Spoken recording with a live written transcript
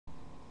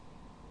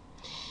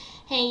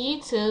Hey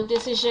YouTube,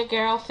 this is your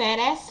girl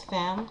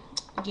phatazzfemm,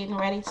 getting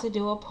ready to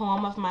do a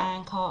poem of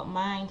mine called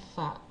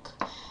Mindfuck.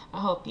 I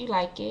hope you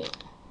like it.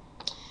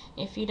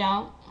 If you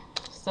don't,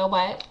 so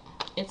what?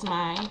 It's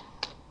mine.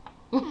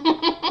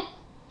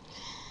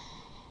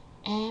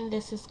 And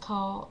this is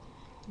called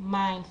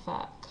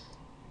Mindfuck.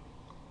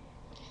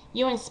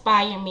 You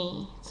inspire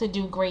me to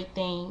do great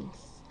things.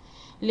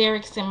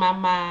 Lyrics in my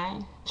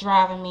mind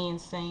driving me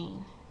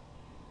insane.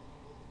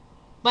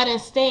 But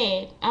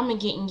instead, I'm going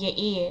to get in your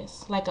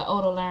ears like an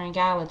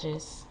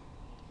otolaryngologist.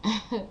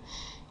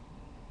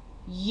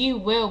 You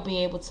will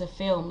be able to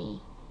feel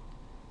me.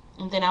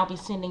 And then I'll be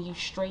sending you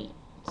straight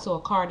to a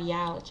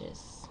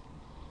cardiologist.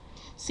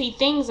 See,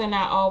 things are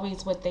not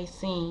always what they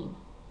seem.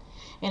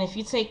 And if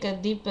you take a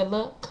deeper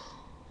look,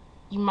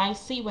 you might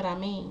see what I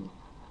mean.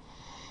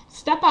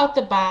 Step out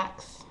the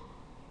box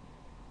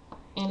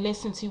and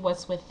listen to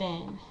what's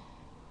within.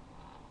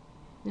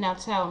 Now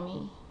tell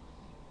me,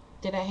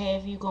 did I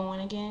have you going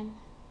again?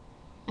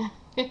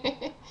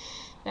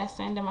 That's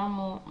the end of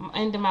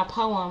my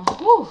poem.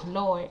 Woo,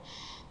 Lord.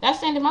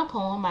 That's the end of my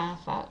poem,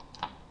 Mindfuck.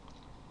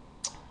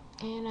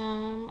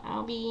 And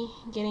I'll be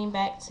getting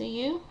back to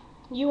you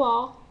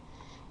all,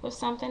 with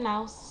something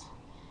else.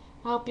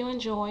 I hope you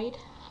enjoyed.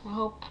 I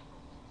hope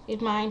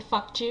it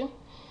mindfucked you.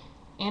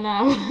 And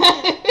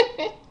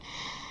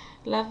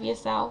love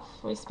yourself,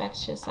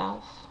 respect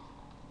yourself,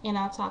 and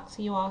I'll talk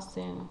to you all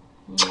soon.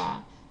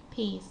 Mwah.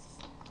 Peace.